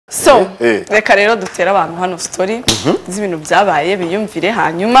So reka rero dutera abantu hano story z'ibintu byabaye biyumvire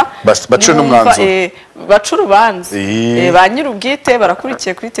hanyuma bacu n'umwanzo bacu urubanza ba nyirubwite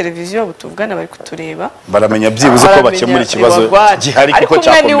barakurikiye kuri televiziyo butuvugana bari kutureba baramenya byibuze ko bakemura ikibazo gihari kuko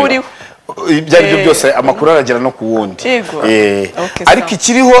cyakomeye byari byo byose amakuru aragera no ku wundi ariko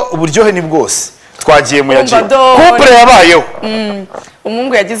ikiriho uburyohe ni bwose twagiye mu yaje couple yabayeho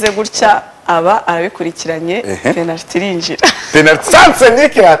umungu yagize gutya aba arabikurikiranye penalty irinjira penalty sanse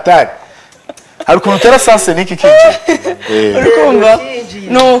niki hatari hari ukuntu utera sanse niki kinjira urukumva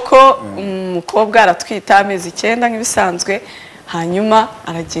nuko umukobwa aratwita amezi 9 nk'ibisanzwe hanyuma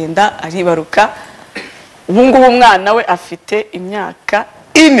aragenda aribaruka ubungubu umwana we afite imyaka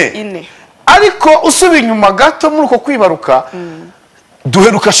 4 ariko usubi inyuma gato muri uko kwibaruka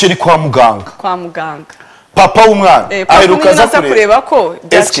duheruka sheri kwa muganga papa w'umwana aheruka za kureba ko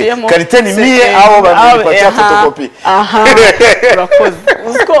byaciyemo karite ni miye aho babiri kwa photocopy urakoze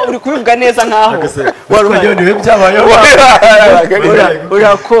uko uri kubivuga neza nkaho warujye niwe byabayeho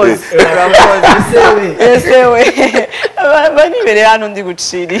urakoze esewe bani bere hano ndi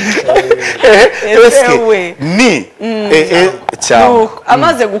guciri esewe ni cyane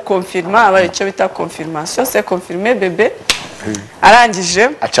amaze gukonfirma abari cyo bita confirmation c'est confirmer bébé arangije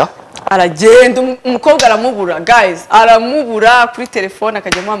acha aragenda umukobwa aramubura guys aramubura kuri telefone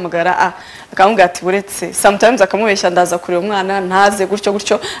akajya muhamagara akamubwira ati buretse sometimes akamubeshya ndaza kuri umwana ntaze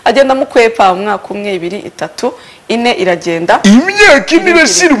gutyo agenda mukwepa umwaka 1 2 3 4 iragenda imyaka 4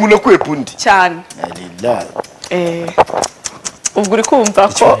 irashira umuntu akwepa undi cyane ubwo uri kumva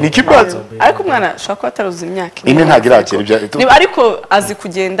ko ni kibazo ariko umwana shaka ko ataruza imyaka 4 ntagirakira ariko azi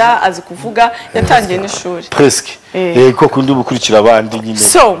kugenda azi kuvuga yatangiye n'ishuri presque ko kundi bukurikira abandi nyine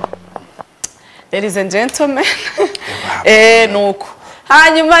so ladies and gentlemen nuko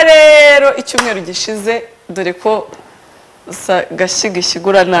hanyuma rero icyumweru gishize dore ko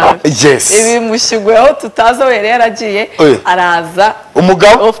gashigishigura nabi ibi mushigwe aho tutaza were yaragiye araza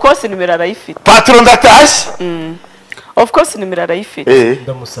umugabo of course nimero arayifite patron ndatash of course nimero arayifite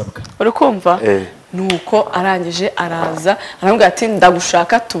ndamusabwa uri kumva nuko arangije araza arambwira ati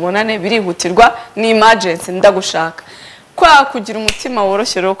ndagushaka tubonane birihutirwa ni emergency ndagushaka kwa kugira umutima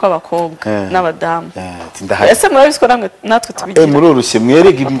woroshye rero kw'abakobwa n'abadamu ese murabisiko natwe tubigira muroroshye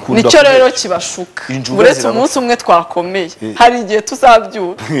mwerege imukunda nico rero kibashuka buretse umunsi umwe twakomeye hari igihe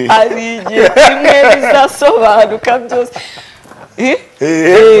tuzabyura hari igihe kimwe bizasobanuka byose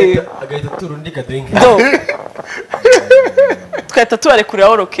agahita turundi kadenge twahita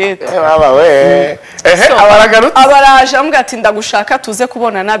tubarekuriraho rokete baba we abaragarutse abaraje ambwira ati ndagushaka tuze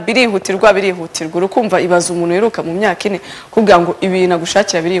kubonana birihutirwa urukumva ibaza umuntu yeruka mu myaka 4 kubwira ngo ibintu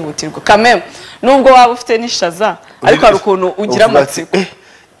agushakira birihutirwa kameme nubwo waba ufite nishaza ariko hari ukuntu ugira amatsiko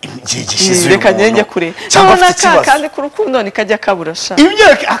reka ngenge kure none kandi ku rukundo nikajya kabura sha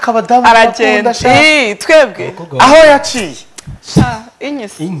imyaka akabadamu aragenda twebwe aho yaciye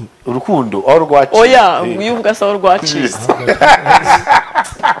inyisi urukundo aho rwaciye oya uyuvuga saho rwaciye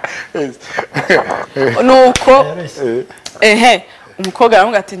nuko umukobwa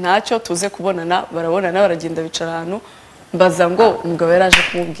aramubwira ati ntacyo tuze kubonana barabonana baragenda bicara ahantu mbaza ngo umugabo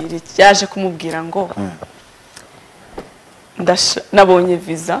yaje kumubwira ngo nabonye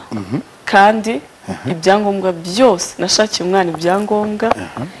visa kandi ibyangombwa byose nashakiye umwana ibyangombwa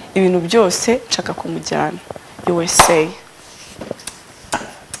ibintu byose nshaka kumujyana USA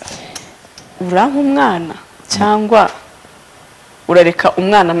uranka umwana cyangwa urareka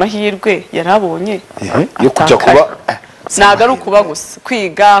umwana amahirwe yarabonye yo kujya kuba naga ari ukuba gusa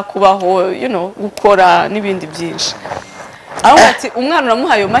kwiga kubaho gukora n'ibindi byinshi aho ati umwana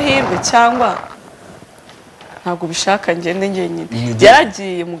uramuhaye amahirwe cyangwa ntabwo bishaka ngende nyine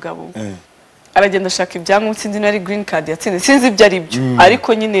yaragiye mugabo aragenda ashaka ibyangombwa sinzi nari green card yatsinze sinzi ibyo ari byo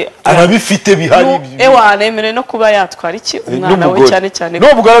ariko nyine arabifite bihari nemerewe no kuba yatwara iki umwana we cyane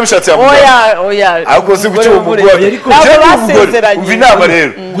no mugara bishatse oya ariko si gucyo umugore ariko basezeranye uvi naba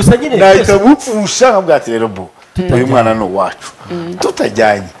rero gusa nyine nahita bupfusha nkabwati rero bo uyu mwana no wacu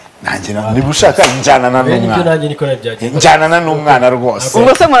tutajyanye nanjye nibushaka njyanana n'umwana rwose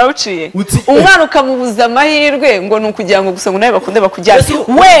ubwo se murabuciye umwana ukamubuza amahirwe ngo nukugira ngo gusa ngo nawe bakunde bakujyana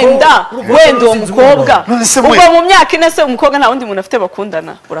wenda uwo mukobwa ubwo mu myaka 4 se umukobwa nta wundi muntu afite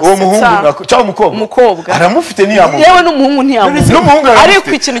bakundana urasetsa cyangwa umukobwa aramufite niyamu yewe n'umuhungu ntiyamu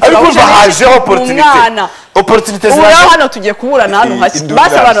ariko ikintu kibahuje hajeho opportunity opportunity ubu rero hano tugiye kuburana hano hasi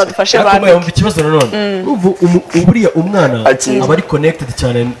basi abantu badufashe bandi yumva ikibazo nanone uburiya umwana aba ari connected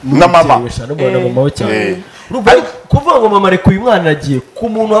cyane na mama we cyane kuvuga ngo mama reka uyu mwana agiye ku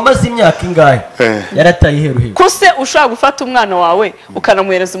muntu wamaze imyaka ingahe yarataye iheruheru kuse ushobora gufata umwana wawe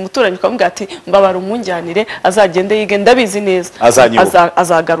ukanamuhereza umuturanyi ukamubwira ati mbabara umunjyanire azagende yige ndabizi neza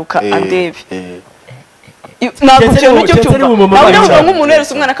azagaruka andebe ntabwo icyo cyumva ntabwo nk'umuntu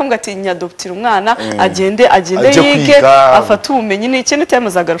wese umwana akamubwira ati nyadoptira umwana agende yige afate ubumenyi ni ikintu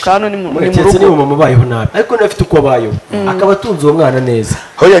cyamuzagaruka hano ni mu rugo niba mama abayeho nabi ariko nawe afite uko abayeho akaba atunze uwo mwana neza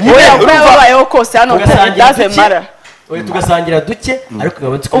uko yabayeho kose hano ndazemara tugasangira duke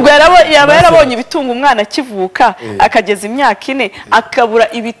ariko ubwo yaba yarabonye ibitunga umwana akivuka akageza imyaka 4 akabura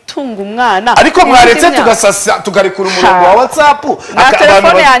ibitunga umwana ariko mwaretse tugarekura umurongo wa WhatsApp na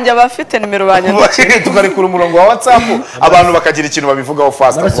telefone yanjye abafite nimero banyandikira tugarekura umurongo wa WhatsApp abantu bakagira ikintu babivugaho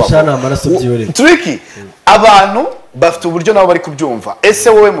fast tricky abantu bafite uburyo nabo bari kubyumva ese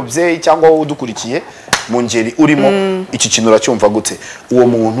wowe mubyeyi cyangwa wowe udukurikiye mu ngeri urimo iki kintu uracyumva gute uwo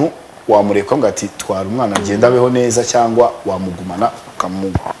muntu wamureka ngo ati twara umwana agenda abeho neza cyangwa wamugumana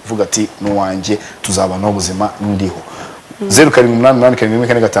ukamuvuga ati nuwanjye tuzabana ubuzima ndiho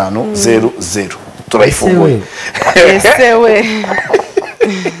 0788444500 turayifunguye ese we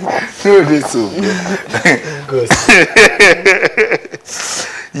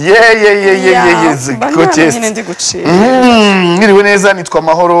mwiriwe neza nitwa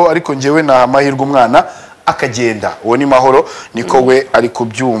Amahoro ariko njyewe na amahirwe umwana akagenda uwo ni Mahoro niko we ari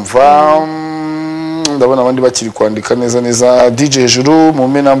kubyumva ndabona abandi bakiri kwandika neza DJ hejuru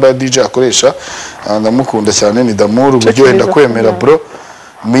mu namba ya DJ akoresha ndamukunda cyane ni Damuru buryo ndakwemera bro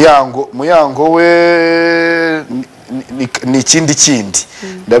Muyango we ni ikindi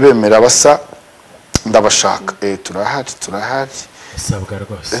ndabemera basa ndabashaka turahari sabwa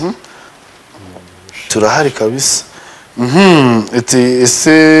rwose turahari kabisa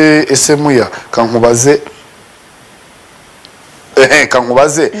ese muya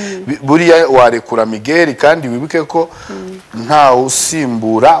kankubaze buriya warekura Miguel kandi wibuke ko nta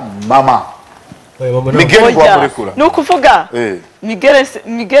usimbura mama Miguel wamurekura nukuvuga Miguel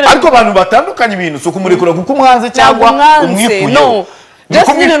ariko abantu batandukanye ibintu so kumurekura kuko umwanze cyangwa umwikuye no just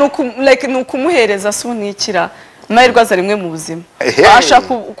nukumuhereza sunikira mahirwe aza rimwe mu buzima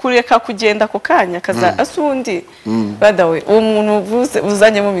ashaka kureka kugenda ko kanya kaza asundi badawe uwo muntu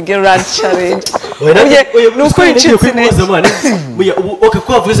uzanye mu Miguel Rand challenge nuko icitse neza muya ubu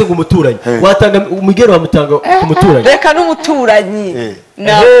ko avuze ngo umuturanyi watanga Miguel wamutanga ku muturanyi reka n'umuturanyi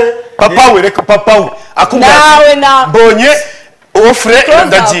reka papa we nawe na bonye ofre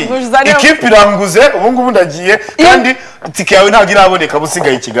ndagiye ikipe iranguze ubu ngubu ndagiye kandi tike yawe ntabwo iraboneka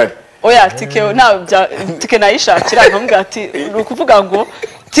busigaye i Kigali oya tike nayishakira nkamubwira ati ukuvuga ngo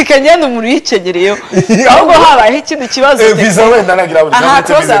tike ngende umuntu yicegereyeho ahubwo habayeho ikindi kibazo visa wenda nagira buri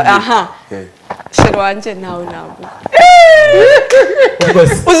shero wanjye nawe ntabwo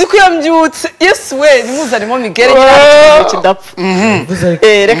uzi ko yambyutse yesu we nimuzarimo Miguel kidapfa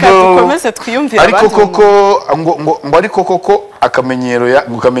reka dukomeze twiyumvira ariko koko akamenyero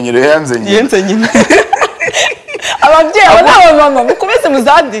yanze nyine ababyeyi abo mama mukomeze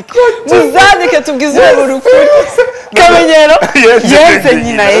muzandike tubwize urukuri kamenyero yenze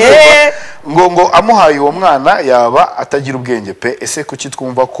nyina ngo amuhaye uwo mwana yaba atagira ubwenge pe ese kuki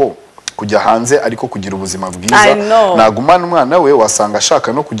twumva ko kujya hanze ariko kugira ubuzima bwiza nagumana umwana we wasanga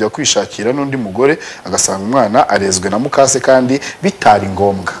ashaka no kujya kwishakira n'undi mugore agasanga umwana arezwe na mukase kandi bitari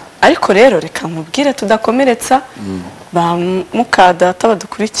ngombwa ariko rero reka nkubwire tudakomeretsa ba mukadata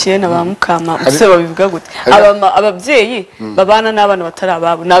badukurikiye na ba mukama use babivuga gute ababyeyi babana n'abana batari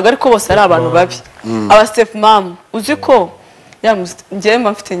ababo ntabwo ariko bose ari abantu babi aba step mom uzi ko njyewe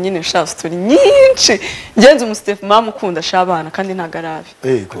mfite nyine story nyinshi ngenze umu step mom ukunda shabana kandi ntago arabi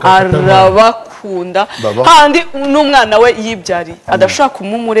arabakunda kandi n'umwana we yibyari adashaka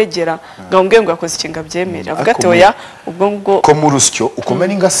kumumuregera ngambwe ngo yakoze ikinga byemera avuga ati oya ubwo ko mu rusyo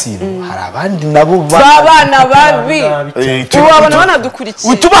ukomera ingasiro hari abandi nabo babana babi ubabona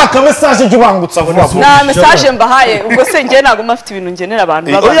banadukurikiye utubaka message jubangutsa vuba na message mbahaye ubwo se ngiye ntago mafite ibintu ngenera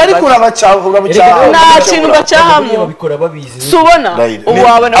abantu baba oya ariko urabacyahura nta kintu bacyahamo babikora babizi subona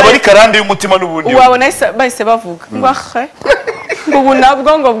uwabona abari karande y'umutima n'ubundi uwabona bahise bavuga ngo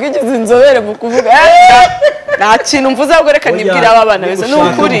nabwo ngo bwigize inzobere mu kuvuga nta kintu mvuze ahubwo reka nibwira aba bana beza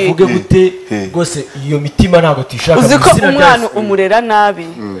n'ukuri uvuge gute rwose iyo mitima ntabwo tuyishaka uzi ko umwana umurera nabi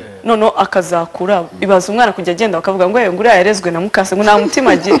none akazakura ibaza umwana kujya agenda bakavuga ngo uriya yarezwe na mukase ngo nta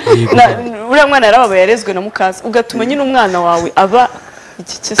mutima agira uriya mwana yarababaye yarezwe na mukase ugatuma nyine umwana wawe aba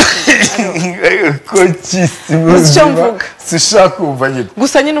iki kisi ko kisi icyo mvuga sishaka kumva nyine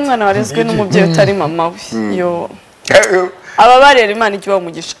gusa nyine umwana warezwe n'umubyeyi utari mama we yo ababarera Imana ijya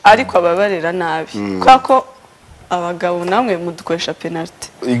umugisha ariko ababarera nabi kwako abagabo namwe mudukoresha penalty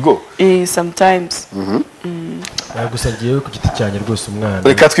igo sometimes gusa ngiye ku giti cyane rwose umwana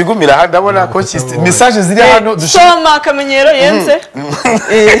reka twigumira aha ndabona ko message ziri hano soma akamenyero yenze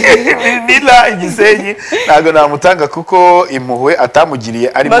nila igisenyi ntago namutanga kuko impuhwe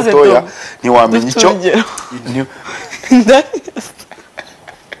atamugiriye ari mutoya ntiwamenya icyo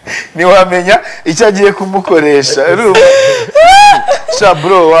ntiwamenya icyo agiye kumukoresha sha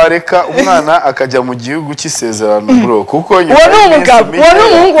bro wareka umwana akajya mu gihugu cy'isezerano bro kuko nyuma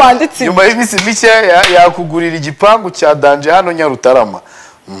n'umuhungu wanditse nyuma y'iminsi mike yakugurira igipangu cya danje hano Nyarutarama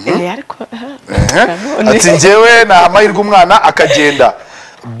ati njyewe na amahirwe umwana akagenda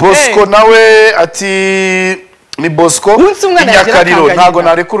Bosco nawe ati ni Bosco Nyakariro ntago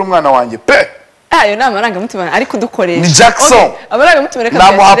narekura umwana wanjye pe ayo nama arangamutima ariko dukoresha ni Jackson abarangamutima reka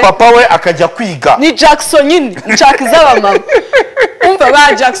namuha papa we akajya kwiga ni Jackson nyine nshaka izabamama umva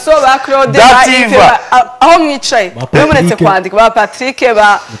ba Jackson ba Claude ba aho mwicaye muretse kwandika ba Patrick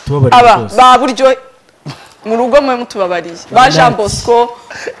ba buryo mu rugo mwe mutubabariye ba Jean Bosco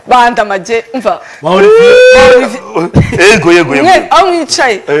bandamaje umva yego aho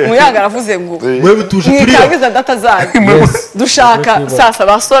mwicaye Muyango aravuze ngo mwe butuje turiya mwikagiza data zanyu dushaka sasa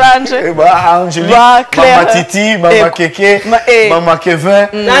ba Solange ba Angelique mama Titi mama Keke mama Kevin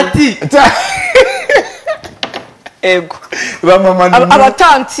nati ego ba mama Nunu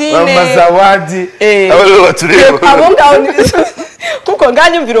abatantine mama Zawadi abo batureba abo ngaho kuko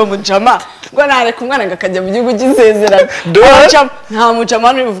nganyumvira umujama ngo nareka umwana ngakajya mu gihugu cy'isezerano nta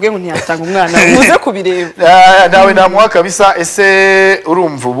mujama n'ubivuge ngo ntiyatanga umwana muze kubireba nawe namuha kabisa ese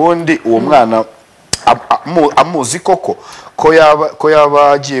urumva ubundi uwo mwana amuzi koko ko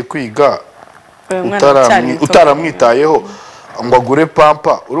yaba agiye kwiga utaramwitayeho ngo agure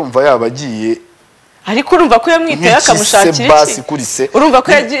pampa urumva yaba agiye ariko urumva ko yamwitaye akamushakira iki urumva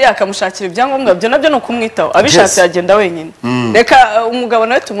ko yagiye akamushakira ibyangombwa byo nabyo no kumwitaho abishatse yagenda wenyine reka umugabo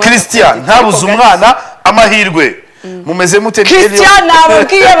nawe tumwe Christian ntabuze umwana amahirwe mumeze mute Christian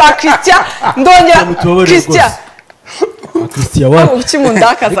nababwiye ba Christian ndongera Christian wa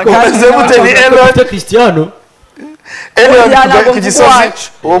ukimundakaza kandi mumeze mute ni Elon Cristiano ku gisozi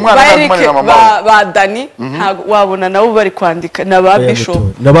uwo mwana nagumane na mama ba Dani wabona nabo bari kwandika na ba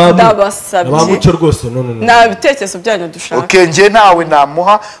Bishop ndabasabye abamucyo rwose na bitekerezo byanyu dushaka okay nje nawe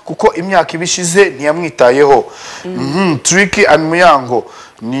namuha kuko imyaka ibishize ntiyamwitayeho Tricky and Muyango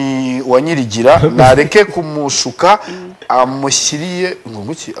ni wanyirigira nareke kumushuka amushyiriye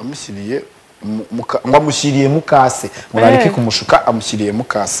amushyiriye mukase murareke kumushuka amushyiriye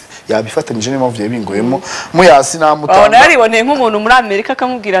mukase yabifatanyije n'impamvu yabingoyemo muyasi namutanga abona yariboneye nk'umuntu muri Amerika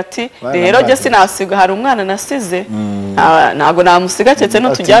akamubwira ati rero jye sinasiga hari umwana nasize ntago namusiga cyetse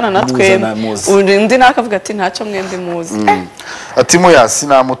no tujyana natwe undi nakavuga ati ntacyo mwende muzi ati muyasi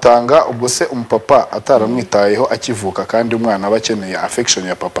namutanga ubwo se umupapa ataramwitayeho akivuka kandi umwana abakeneye affection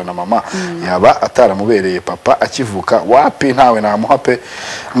ya papa na mama yaba ataramubereye papa akivuka wapi ntawe namuha pe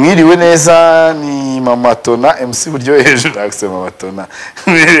mwiriwe neza ni mama Tona MC buryo hejuru aksema mama Tona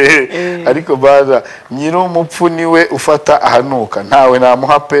ariko baza nyiro umupfu niwe ufata ahanuka ntawe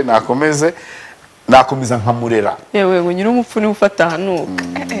namuha pe nakomeza nkamurera yewe ngo nyiro umupfu niwe ufata ahanuka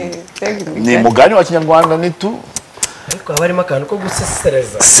ni mugani wa Kinyarwanda nitu ariko abarimo akantu ko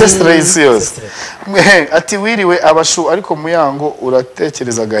gusesereza yose ati wiriwe abashu ariko Muyango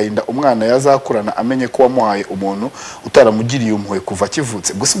uratekereza gahinda umwana yazakurana amenye ko wamuhaye umuntu utaramugiriye umpuhwe kuva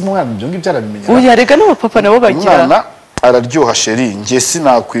kivutse gusa umwana byo ngibyo arabimenya uya rega no papa nabo bagira umwana araryoha sheri nge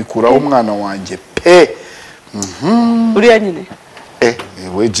sinakwikuraho umwana wanjye pe uriya nyine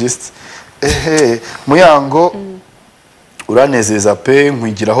we just Muyango uranezeza pe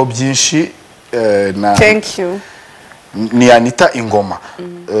nkwigiraho byinshi na thank you ni Anita Ingoma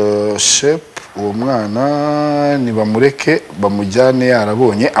shep uwo mwana nibamureke bamujyane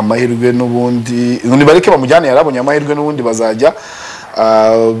yarabonye amahirwe n'ubundi nibareke bamujyane yarabonye amahirwe n'ubundi bazajya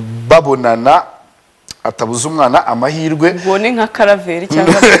babonana atabuza umwana amahirwe ngo ni nka karaveri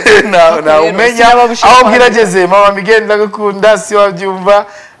cyangwa na umenya aho bwirageze mama migenda gukunda si wabyumva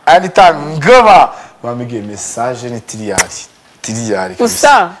Anita Ngoma bamige message ni tiriyari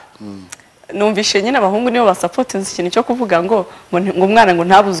gusa numvishe nyine abahungu nibo basapotinze ikintu cyo kuvuga ngo umwana ngo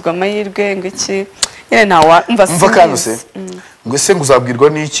ntabuzwe amahirwe ngo iki nyine ntawa mva kanuse ngo ese nguzabwirwa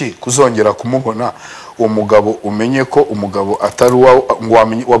n'iki kuzongera kumubona uwo mugabo umenye ko umugabo atari ngo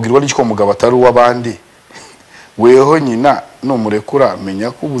wabwirwa n'iki ko umugabo atari uw'abandi weho nyina numurekura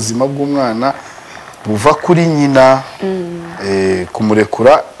menya ko ubuzima bw'umwana buva kuri nyina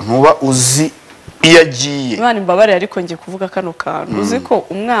kumurekura ntuba uzi iyo agiye. Imana imbabare ariko ngiye kuvuga kano kantu uzi ko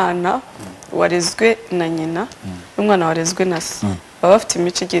umwana warezwe na nyina n'umwana warezwe na se baba bafite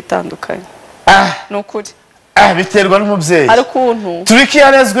imico igiye itandukanye. Ni ukuri. Biterwa n'umubyeyi. Hari ukuntu Turiki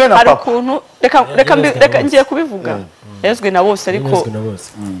yarezwe na papa. Hari ukuntu reka ngiye kubivuga. Yarezwe na bose ariko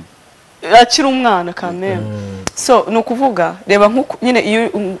akiri umwana kamere. So ni ukuvuga reba nk'uko nyine iyo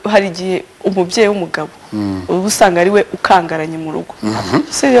hari igihe umubyeyi w'umugabo uba usanga ari we ukangaranye mu rugo.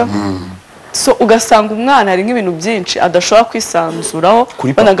 Sibyo? So ugasanga umwana hari nk'ibintu byinshi adashobora kwisanzuraho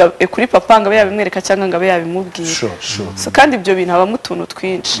kuri papa ngo abe yabimwereka cyangwa ngo abe yabimubwira. So kandi ibyo bintu habamo utuntu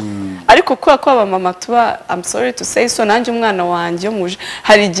twinshi. Ariko kubera ko abamama tuba I'm sorry to say so nanjye umwana wanjye yo muje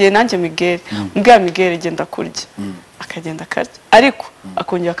hari igihe nanjye Miguel genda kurya akagenda akarya ariko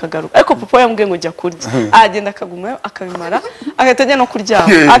akongera akagaruka ariko papa yambwiye ngo jya kurya agenda akagumayo akabimara agatajya no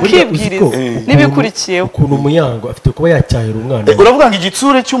kuryama akibwiriza n'ibikurikiyeho. Ukuntu Muyango afite kuba yacyahira umwana. Uravuga ngo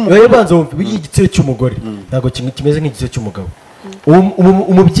igitsure cy'umugore banza wumva igitsure cy'umugore ntago kimeze nk'igitsure cy'umugabo.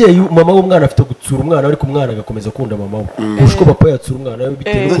 Umubyeyi mama w'umwana afite gutsura umwana ariko umwana agakomeza kunda mama we ushko papa yatsura umwana we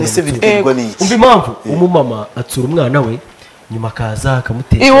bitewe n'iki. Impamvu umumama atsura umwana we nyuma kaza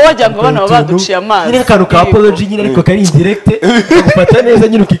akamutera iwo wajya ngo bana baduciye amazi nyine akantu ka apology nyine ariko kari indirect gufata neza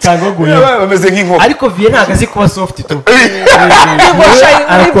nyine ukikangaguye bameze nk'inkoko ariko vie ntago azi kuba soft tu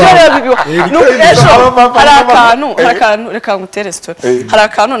hari akantu reka ngutere story hari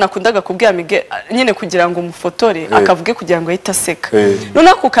akantu nakundaga kubwira Miguel nyine kugira ngo umufotore akavuge kugira ngo ahita aseka none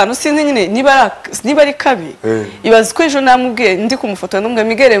ako kantu sinzi nyine niba ari kabi ibaze ko ejo namubwiye ndi kumufotora n'umwe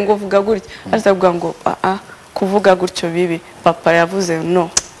Miguel ngo vuga gutya azavuga ngo kuvuga gutyo bibi papa yavuze no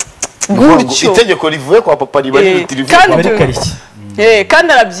gutyo itegeko rivuye kwa papa riba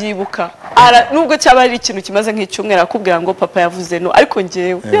kandi arabyibuka nubwo cyaba ari ikintu kimaze nk'icyumweru akubwira ngo papa yavuze no ariko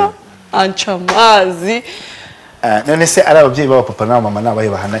ngewe anca amazi. None se ari ababyeyi baba papa na mama nabaye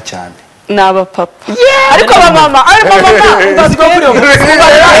bahana cyane naba papa ariko mama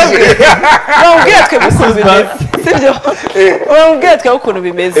ubabwira twe ukuntu bimeze sibyo ubabwira twe ukuntu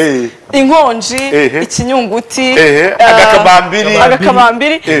bimeze inkonji ikinyunguti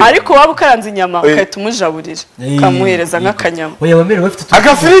agakamambiri ariko waba ukaranze inyama ukahita umujaburira ukamuhereza nk'akanyama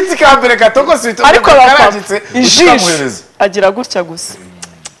agafiriti ka mbere katogose ariko ijisho agira gutya gusa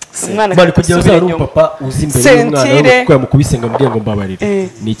umwana kugira ngo ari papa uzi imbere y'umwana ko yamukubise ngo mbwiye ngo mbabarire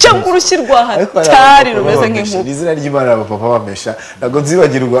ni cyangwa urushyirwa hatari rumeze nk'inkuba. Izina ry'Imana papa bamesha nago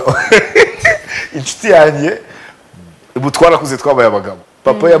nzibagirwa inshuti yanjye ubutwara kuze twabaye abagabo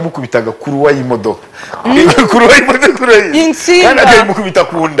papa yamukubitaga kuruwa y'imodoka kandi akayimukubita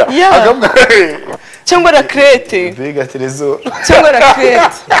ku nda cyangwa rakrete mbega Terezo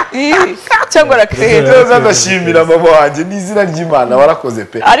cyangwa rakrete ndashimira mama wanjye n'izina ry'Imana warakoze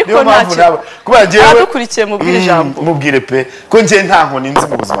pe ariko ntacyo kuba ngewe adukurikiye mubwire ijambo mubwire pe ko nge nta nkoni nzi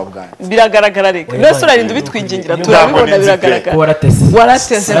mu buzima bwanjye biragaragara reka nose urarinda bitwingingira turabibona biragaragara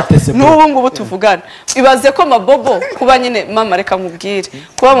warateze n'ubu ngubu tuvugana ibaze ko mabobo kuba nyine mama reka nkubwire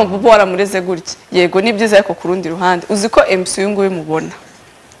kuba mabobo waramureze gutya yego ni byiza ariko ku rundi ruhande uzi ko MC uyu nguyu mubona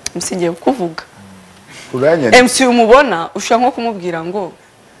MC ngiye kuvuga MC umubona ushaka nko kumubwira ngo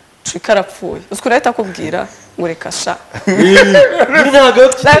Trika arapfuye uzi ko urahita akubwira ngo reka sha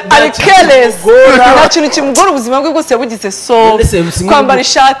ari careless nta kintu kimugora ubuzima bwe bwose yabugize so kwambara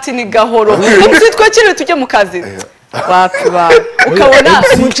ishati ni gahoro MC twakire tujye mu kazi wapi ukabona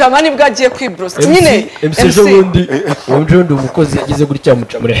umujama nibwo agiye kwibrosa nyine MC undi umukozi yagize gutya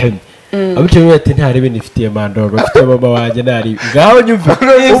muca muri hembe abice biye ati ntarebe nifitiye mandoro bafite mama wanjye nari ngaho nyumva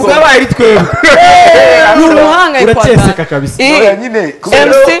ubwo abari twebwe n'uruhanga urateseka kabisa nyine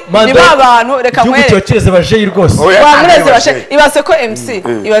MC ni babantu reka mwere cyoceze baje rwose bamureze baje ibaze ko MC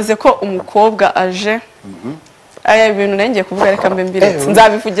ibaze ko umukobwa aje aya ibintu nenge kuvuga reka mbe mbiretse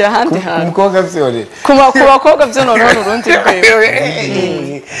nzabivugira ahandi hantu umukobwa byore ku bakobwa byo none urundi rwego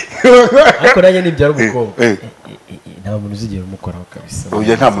ariko nanjye nibyara umukobwa nta muntu uzigera umukoraho kabisa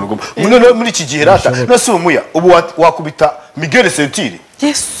oya nta muntu ugomba muri iki gihe rata nose umuya ubu wakubita Miguel Sentire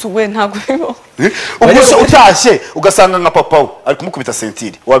Yesu we ntago bibo ubuse utashye ugasanga nka papa we ari kumukubita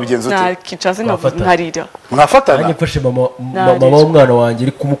Sentire wabigenza ute nta kicaze nkarira mwafatana nanjye mfashe mama w'umwana wanjye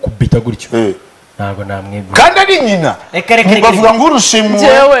ari kumukubita gutyo ntago namwebwe kandi ari nyina bavuga ngo urushimu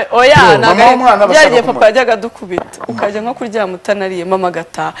jewe oya naga yagiye papa yajyaga dukubita ukajya nko kuryama utanariye mama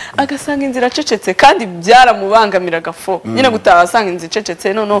gataha agasanga inzira acecetse kandi byaramubangamira gafo nyine gutaha asanga inzira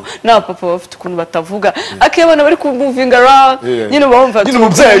icecetse none na papa bafite ukuntu batavuga akebana bari ku moving around nyine bumva nyine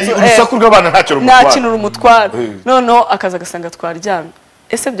umubyeyi urusaku rw'abana ntacyo rumutwara none akaza agasanga twaryamye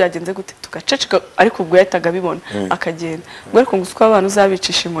ese byagenze gute tugaceceka ariko ubwo yahitaga bibona akagenda ngo ariko ngo uko abantu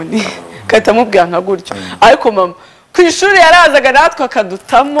uzabicisha inkoni kahita amubwira nka gutyo ariko mama ku ishuri yarazaga natwe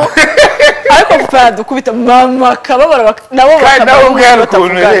akadutamo ariko dukubita mama akababara nabo bakavuga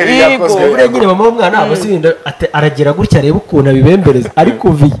nyine mama w'umwana abasinda aragera gutya areba ukuntu abibembereza ariko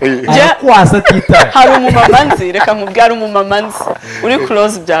vi arakwasa atitaye hari umumama nzi reka nkubwire umumama nzi uri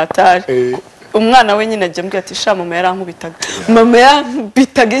close byatari umwana we nyine ajya mbwira ati sha mama yarankubitaga mama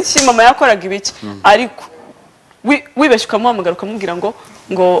yankubitaga iki mama yakoraga ibiki ariko wibeshye ukamuhamagara ukamubwira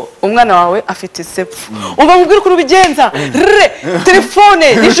ngo umwana wawe afite isepfu uba mubwira ukuntu ubigenza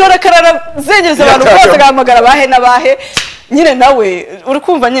telefone nijoro akarara zengereza abantu bose agahamagara bahe n'abahe nyine nawe uri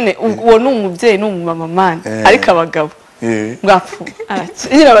kumva nyine uwo ni umubyeyi ni umumama mani ariko abagabo mwapfu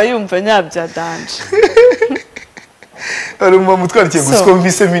nyine aba yumva nyabya danje ari umumama utwarikiye gusa ko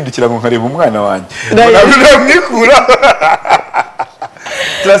mbise mpindukira ngo nkareba umwana wanjye namwikura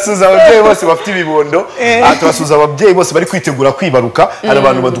turasuza ababyeyi bose bafite ibibondo turasuza ababyeyi bose bari kwitegura kwibaruka hari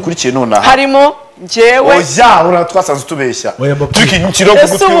abantu badukurikiye nonaha harimo njyewe oya twasanze tubeshya tukinyukira ngo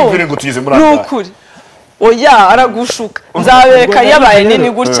gutwumvire ngo tugeze muri aka nukuri oya aragushuka nzabereka yabaye nini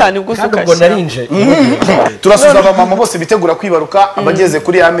gutya nibwo narinje turasuza abamama bose bitegura kwibaruka abageze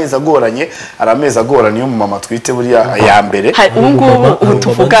kuri amezi agoranye ari amezi agoranye yo mu mama twite buriya ya mbere ubu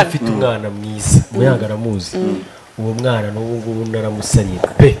tuvugana ufite umwana mwiza Muyango aramuzi uwo mwana n'ubu ngubu naramusanye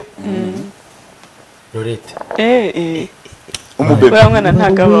pe Lorette umubebe uwo mwana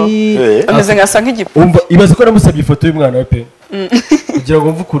ntagabaho ameze nkasa nk'igipupe ibaze ko namusabye ifoto y'umwana we pe kugira ngo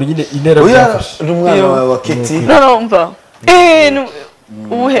mve ukuntu nyine intera byafashe n'umwana wa Keti mva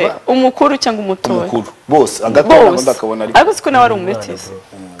ubuhe umukuru cyangwa umutoya umukuru bose agatora ngo ndakabona ariko siko nawe ari umumetisi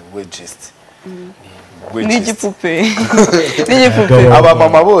n'igipupe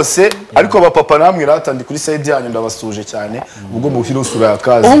abamama bose ariko abapapa namwe ratandi kuri side yanyu ndabasuje cyane ubwo mu virus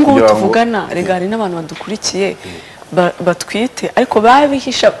urakaza ubu ngubu tuvugana rega hari n'abantu badukurikiye batwite ariko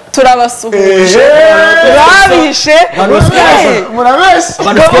babihisha turabasuhuje babihishe murabese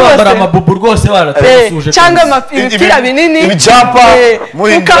abantu bambara amabubu rwose baraturasuje cyangwa ibipira binini ibijapa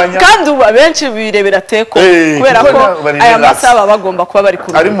muhinduranya kandi ubu abenshi birebera teko kubera ko aya masaha bagomba kuba bari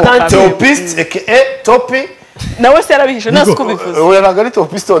ku arimo topist topi nawe se yarabihishe nasi kubivuze oya nagari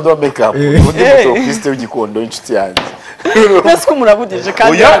topist wa makeup undi topist w'igikondo inshuti yanjye nasi ko murabudije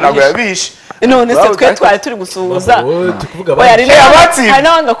kandi oya ntabwo yabihishe none se twe twari turi gusuhuza hari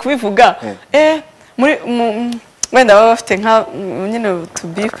n'abanga kubivuga muri wenda baba bafite nka nyine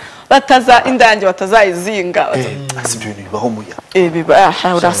tubifu bataza indange batazayizinga asibyo bibaho muya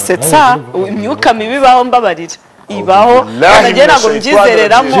urasetsa imyuka mibi ibaho mbabarira ibaho nagiye ntabwo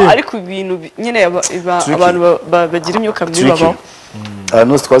mbyizereramo ariko ibintu nyine abantu bagira imyuka mibi babaho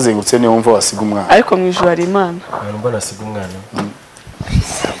ahantu hose twazengurutse niyo wumva wasiga umwana ariko mu ijuru hari imana mbona asiga umwana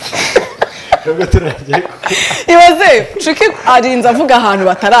ibaze Chuki arinze avuga ahantu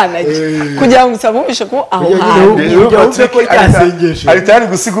bataranajya kugira ngo usabumvishe ko aho hantu ari tari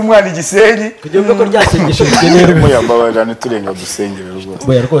gusiga umwana igisenyi kugira ngo ryasengeshe bigenere muyambabarane turenga dusengere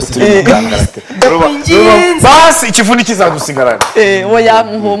rwose basi ikivuni kizadusigarana oya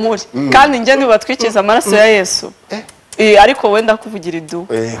muhumure kandi njye nibatwikiza amaraso ya Yesu ariko wenda kuvugira idu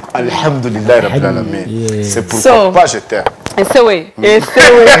alhamdulillah rabbil alamin c'est pour pas jeter ese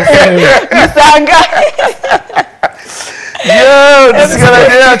bisanga yo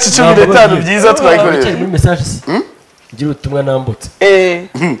dusigaranye yacu 15 byiza twayikoreye muri message ngira ubutumwa nambutse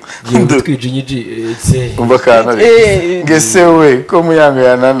twije inyiji umva kana ngese we ko Muyango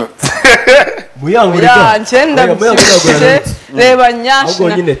yananutse Muyango reka ngenda reba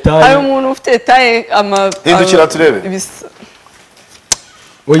nyashina hari umuntu ufite taye hindukira turebe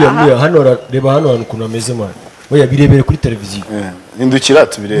oya muya hano reba hano ukuntu ameze mwana oya birebere kuri televiziyo hindukira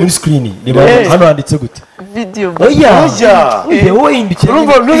tubirebe muri screen reba hano handitse gute video oya wowe hindukira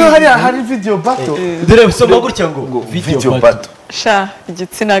urumva hari video battle dore soma gutya ngo video battle sha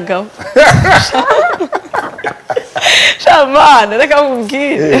igitsina gabo shamana reka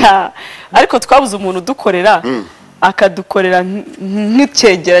mubwire ariko twabuze umuntu udukorera akadukorera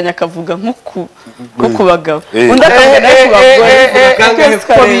nk'icyegeranya akavuga nko ku bagabo undi akavuga ku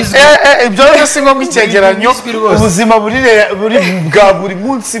bagore ibyo rero si ngombwa icyegeranyo ubuzima bwa buri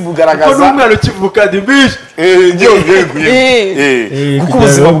munsi bugaragaza ko n'umwana ukivuka dibije kuko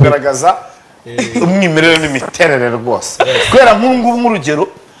ubuzima bugaragaza umwimerere n'imiterere rwose kubera nk'ubu nk'urugero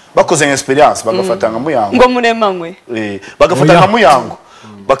bakoze experience bagafata nka Muyango ngo muremanywe bagafata nka Muyango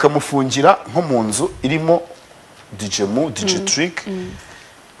bakamufungira nko mu nzu irimo DJ Trick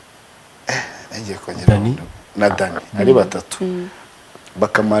ngiye kongera na Dani ari batatu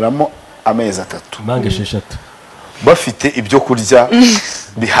bakamaramo amezi 3 mange 6 bafite ibyo kurya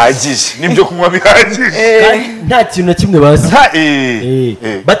bihagije n'ibyo kunywa bihagije nta kintu na kimwe bazi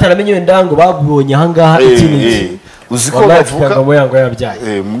bataramenye wenda ngo babonye ahangaha iki uzi ko bavuka Muyango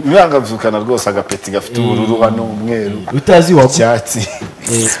yabyaye Muyango avukana rwose agapeti gafite ubururu hano umweru utazi wago cyatsi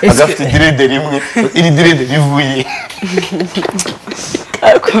agafite direde rimwe iri direde rivuye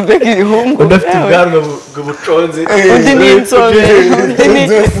ariko mbega ibihungu udafite ubwanwa buconze undi ni inzobe undi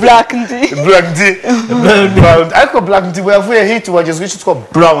ni black ndi ariko black ndi yavuye hit wagezwe icyo twa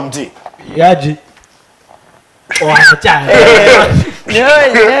brown ndi yaji cyane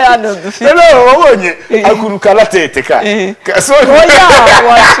yewe hano dufite no wabonye akuru karatete ka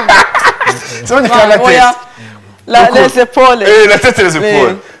sonye karatete les épaules la tête les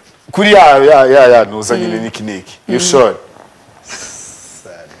épaules kuri ya nuzanye niki you sure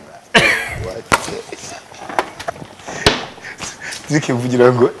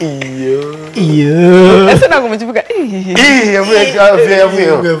zikivugira ngo iyo ese ntabwo mukivuga yavuye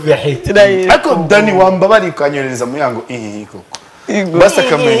ariko Dani wambabari ukanyohereza Muyango koko basa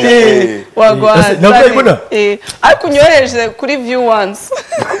kamenya wagwana ariko unyohereje kuri view once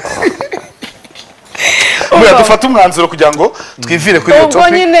Muya dufata umwanzuro kugira ngo twivire kuri iyo topic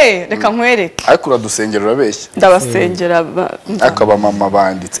ubwo nyine reka nkwereke ariko uradusengera urabeshya ndabasengera akaba mama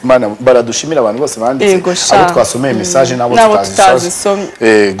banditse mana baradushimira abantu bose banditse abo twasomeye message nabo tutazisomye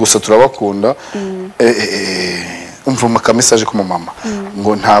gusa turabakunda umva maka message ku mama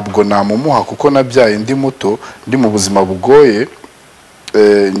ngo ntabwo namumuha kuko nabyaye ndi muto ndi mu buzima bugoye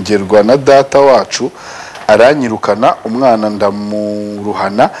ngerwa na data wacu aranyirukana umwana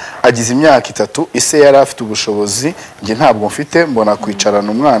ndamuruhana agize imyaka 3 ise yari afite ubushobozi nge ntabwo mfite mbona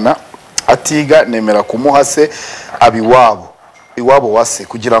kwicarana umwana atiga nemera kumuha se iwabo wase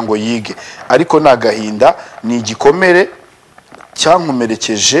kugira ngo yige ariko nagahinda ni igikomere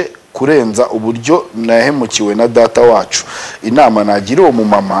cyankomerekeje kurenza uburyo nahemukiwe na data wacu inama nagira uwo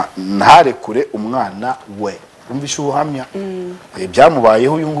mumama ntarekure umwana we umvisha ubuhamya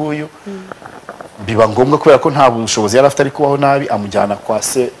byamubayeho uyu nguyu biba ngombwa kubera ko nta bushobozi yari afite ari kubaho nabi amujyana kwa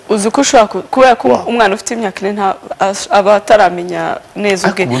se uzi ko ushaka kubera ko umwana ufite imyaka 4 aba ataramenya neza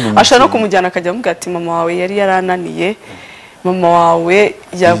ubwe ashaka no kumujyana akajya amubwira ati mama wawe yari yarananiye mama wawe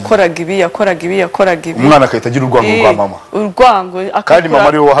yakoraga ibi umwana akahita agira urwango rwa mama kandi mama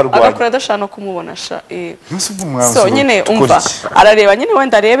ari wo harwanya agakora adashaka no kumubona so nyine umva arareba nyine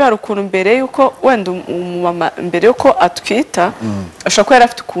wenda arebe hari ukuntu mbere yuko wenda umumama mbere yuko atwita ashaka ko yari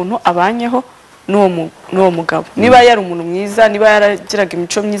afite ukuntu abanyeho n'uwo mugabo niba yari umuntu mwiza niba yaragiraga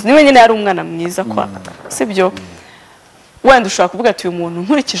imico myiza niba nyine yari umwana mwiza kwa sibyo wenda ushaka kuvuga ati uyu muntu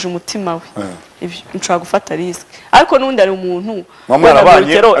nkurikije umutima we nshaka gufata risk ariko nundi ari umuntu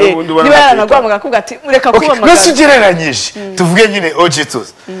niba yaranagwamaga kuvuga ati reka kuba magana nasugereranyije tuvuge nyine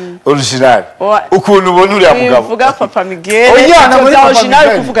ojitos original ukuntu ubona uriya mugabo uvuga papa Miguel oya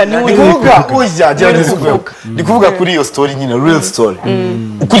original kuvuga ni kuvuga oya gerageza kuvuga ni kuvuga kuri iyo story nyine real story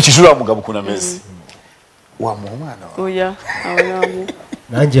ukurikije uriya mugabo ukuntu ameze wa muhumana oya abayamu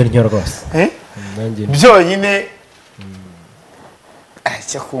nanjye ryo rwose byonyine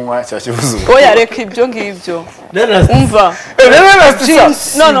cyakunywa cyakivuze oya reka ibyo ngibyo umva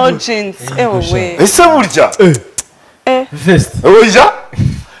no jeans ewe ese burya vest oya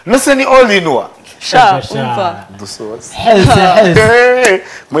nase ni all in one sha umva dusoze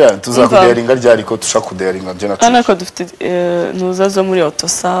muya tuzakudaringa ryari ko tushaka kudaringa je na anako dufite nuza zo muri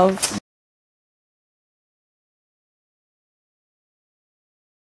autosave